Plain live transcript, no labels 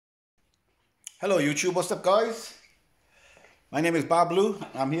Hello YouTube, what's up guys? My name is Bablu.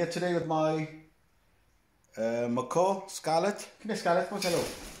 I'm here today with my Macaw, Scarlet. Come here Scarlet, come hello.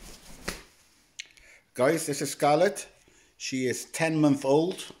 Guys, this is Scarlet. She is 10 months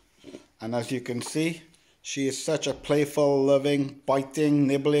old, and as you can see, she is such a playful, loving, biting,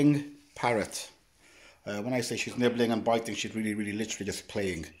 nibbling parrot. When I say she's nibbling and biting, she's really literally just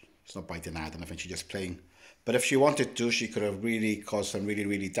playing. She's not biting hard or anything, she's just playing. But if she wanted to, she could have really caused some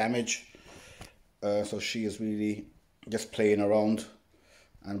really damage. So she is really just playing around,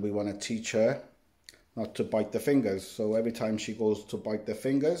 and we want to teach her not to bite the fingers. So every time she goes to bite the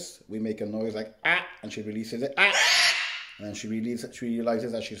fingers, we make a noise like ah, and she releases it, ah, and then she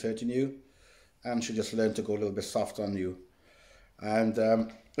realizes that she's hurting you, and she just learn to go a little bit soft on you. And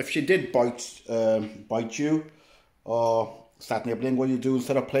if she did bite you or start nibbling, what you do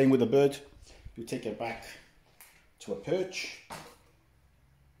instead of playing with the bird, you take it back to a perch.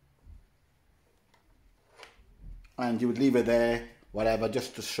 And you would leave it there, whatever,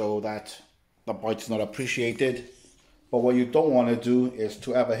 just to show that the bite's not appreciated. But what you don't want to do is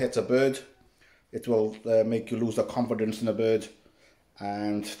to ever hit a bird. It will make you lose the confidence in the bird,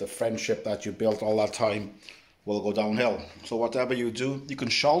 and the friendship that you built all that time will go downhill. So whatever you do, you can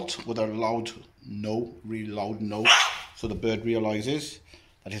shout with a loud no, really loud no, so the bird realizes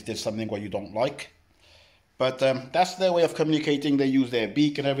that it did something what you don't like. But that's their way of communicating. They use their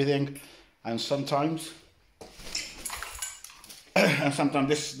beak and everything, and sometimes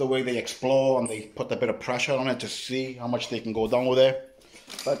this is the way they explore, and they put a bit of pressure on it to see how much they can go down with it.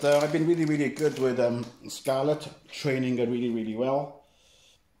 But I've been really good with Scarlet, training her really well.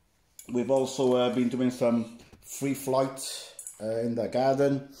 We've also been doing some free flight in the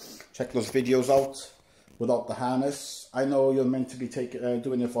garden. Check those videos out without the harness. I know you're meant to be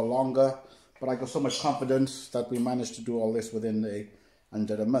doing it for longer, but I got so much confidence that we managed to do all this within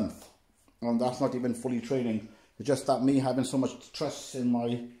under a month. And that's not even fully training. It's just that me having so much trust in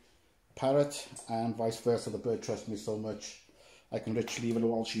my parrot, and vice versa, the bird trusts me so much. I can literally, even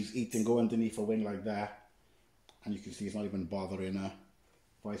while she's eating, go underneath her wing like that, and you can see it's not even bothering her.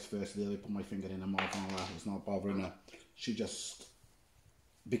 Vice versa, the other, put my finger in her mouth and all that, it's not bothering her. She just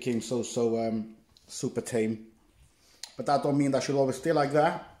became so super tame. But that don't mean that she'll always stay like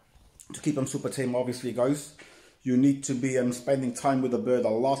that. To keep them super tame, obviously guys, you need to be spending time with the bird a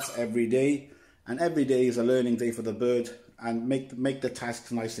lot every day. And every day is a learning day for the bird, and make the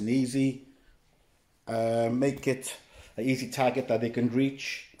tasks nice and easy. Make it an easy target that they can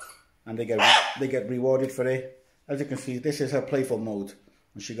reach, and they get rewarded for it. As you can see, this is her playful mode.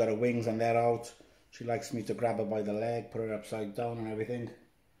 When she got her wings and they're out, she likes me to grab her by the leg, put her upside down and everything.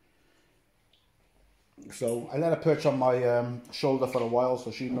 So I let her perch on my shoulder for a while,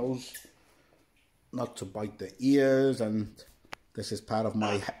 so she knows not to bite the ears, and this is part of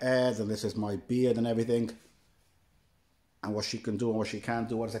my head, and this is my beard and everything. And what she can do and what she can't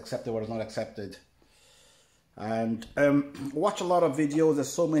do, what is accepted, what is not accepted. And watch a lot of videos. There's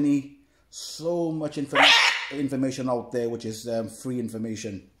so much information out there, which is free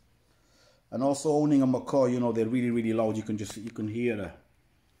information. And also owning a macaw, you know, they're really loud. You can hear her.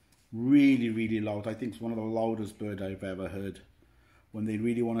 Really loud. I think it's one of the loudest birds I've ever heard. When they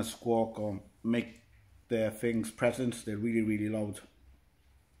really want to squawk or make their things presence, they're really loud.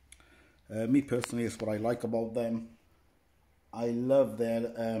 Me personally, is what I like about them. I love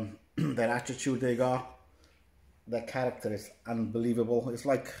their their attitude they got. Their character is unbelievable. It's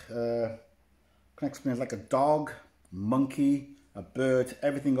like can I explain? It's like a dog, monkey, a bird,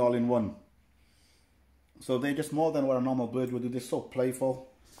 everything all in one. So they're just more than what a normal bird would do. They're so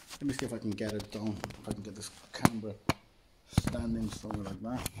playful. Let me see if I can get it down. If I can get this camera standing somewhere like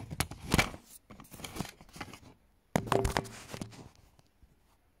that.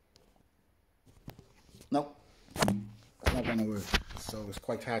 No, it's not going to work. So it's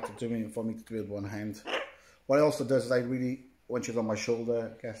quite hard to do for me to do it with one hand. What I also does is when she's on my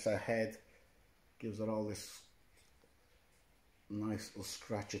shoulder, gets her head, gives her all this nice little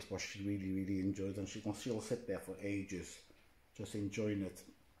scratches, what she really enjoys, and she'll sit there for ages, just enjoying it.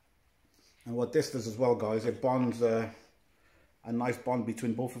 And what this does as well, guys, it bonds a nice bond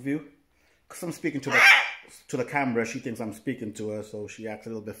between both of you. Because I'm speaking to the camera, she thinks I'm speaking to her, so she acts a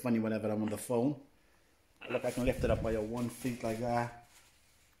little bit funny whenever I'm on the phone. Look, I can lift it up by her 1 foot like that,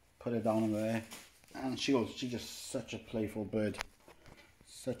 put it down in there, and she's just such a playful bird.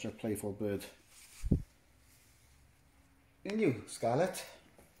 Such a playful bird. And you, Scarlet,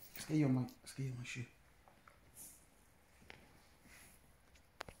 stay on my shoe.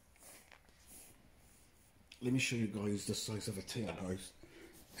 Let me show you guys the size of a tail, guys.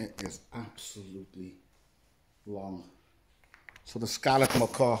 It is absolutely long. So the Scarlet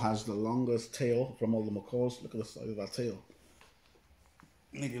macaw has the longest tail from all the macaws. Look at the size of that tail.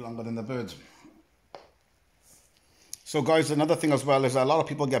 Maybe longer than the bird. So guys, another thing as well is a lot of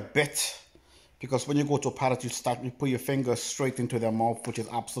people get bit because when you go to a parrot, you put your finger straight into their mouth, which is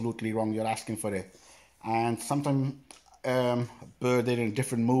absolutely wrong. You're asking for it. And sometimes bird, they're in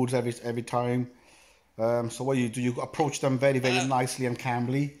different moods every time. So what you do, you approach them very, very nicely and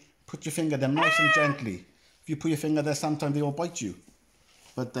calmly. Put your finger there nice and gently. If you put your finger there, sometimes they will bite you.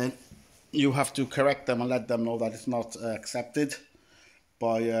 But then you have to correct them and let them know that it's not accepted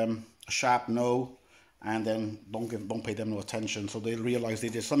by a sharp no, and then don't pay them no attention. So they realize they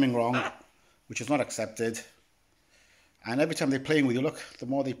did something wrong, which is not accepted. And every time they're playing with you, look, the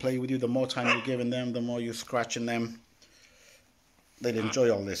more they play with you, the more time you're giving them, the more you're scratching them. They'd enjoy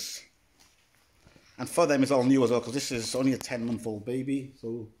all this. And for them, it's all new as well, because this is only a 10-month-old baby.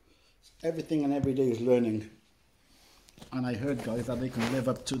 So everything and every day is learning. And I heard, guys, that they can live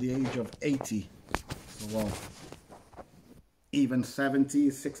up to the age of 80. So, well, even 70,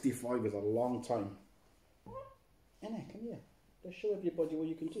 65 is a long time. Anna, come here. Let's show everybody what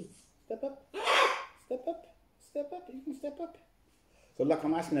you can do. Step up. Step up. Step up. You can step up. So look,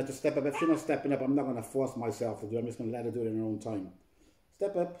 I'm asking her to step up. If she's not stepping up, I'm not going to force myself to do it. I'm just going to let her do it in her own time.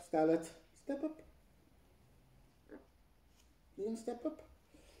 Step up, Scarlet. Step up. You can step up.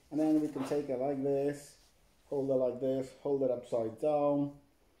 And then we can take her like this. Hold her like this. Hold her upside down.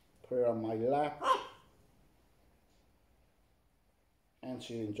 Put her on my lap. And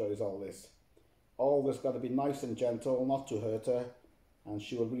she enjoys all this. All this got to be nice and gentle, not to hurt her. And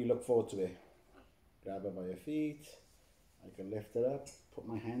she will really look forward to it. Grab her by her feet. I can lift her up. Put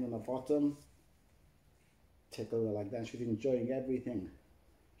my hand on the bottom. Tickle her like that. She's enjoying everything.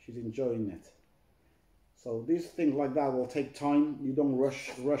 She's enjoying it. So these things like that will take time. You don't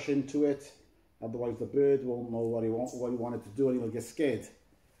rush into it. Otherwise the bird won't know what he wanted to do, and he will get scared.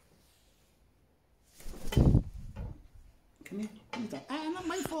 Come here. Ah, not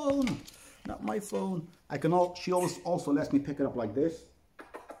my phone. Not my phone. She always also lets me pick it up like this.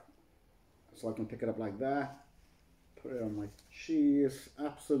 So I can pick it up like that. Put it on my... She is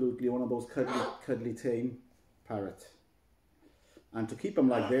absolutely one of those cuddly tame parrot. And to keep them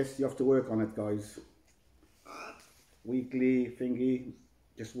like this, you have to work on it, guys. Weekly thingy,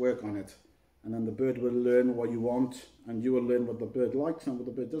 just work on it. And then the bird will learn what you want, and you will learn what the bird likes and what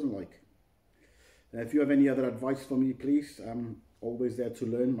the bird doesn't like. If you have any other advice for me, please, I'm always there to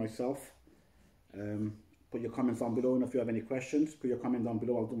learn myself. Put your comments down below, and if you have any questions, put your comment down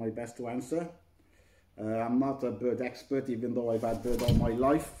below. I'll do my best to answer. I'm not a bird expert, even though I've had birds all my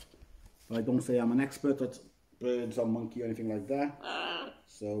life. But I don't say I'm an expert at birds or monkey or anything like that.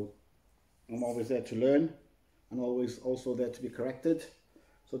 So I'm always there to learn, and always also there to be corrected.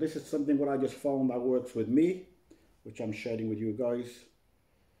 So this is something what I just found that works with me, which I'm sharing with you guys.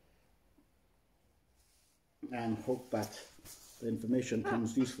 And hope that the information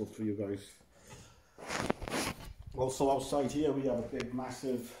comes useful for you guys. Also outside here we have a big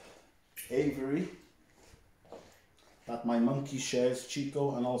massive aviary that my monkey shares,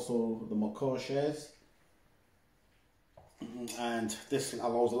 Chico, and also the macaw shares. And this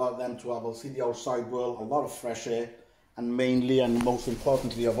allows a lot of them to have, see the outside world, a lot of fresh air, and mainly and most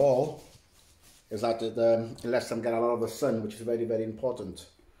importantly of all is that it lets them get a lot of the sun, which is very, very important.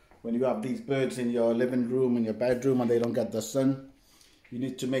 When you have these birds in your living room, in your bedroom, and they don't get the sun, you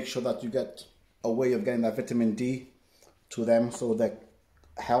need to make sure that you get a way of getting that vitamin D to them, so their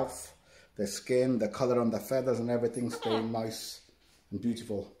health, their skin, the colour on their feathers and everything stay nice and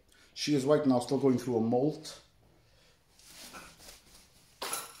beautiful. She is right now still going through a molt.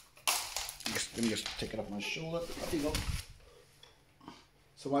 Let me just take it off my shoulder. There you go.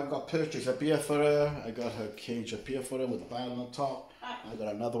 So I've got perches up here for her. I got her cage up here for her with a bag on the top. I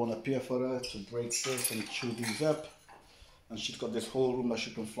got another one up here for her to break this and chew these up. And she's got this whole room that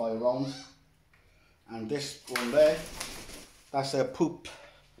she can fly around. And this one there, that's her poop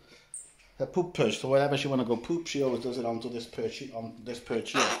perch. So wherever she want to go poop, she always does it onto this perch,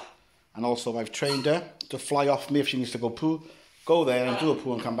 here. And also I've trained her to fly off me if she needs to go poo. Go there and do a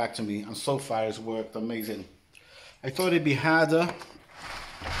poo and come back to me. And so far it's worked amazing. I thought it'd be harder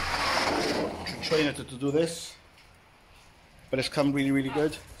to train her to do this, but it's come really, really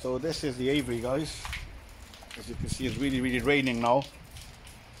good. So this is the aviary, guys. As you can see, it's really, really raining now,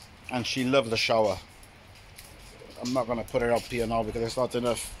 and she loves the shower. I'm not going to put her up here now because there's not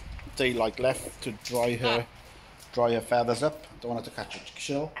enough daylight left to dry her feathers up. Don't want her to catch a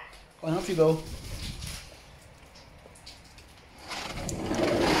chill. Go on, off you go.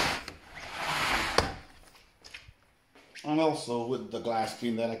 And also with the glass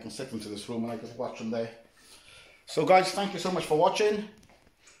being there, I can sit into this room and I can watch them there. So guys, thank you so much for watching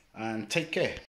and take care.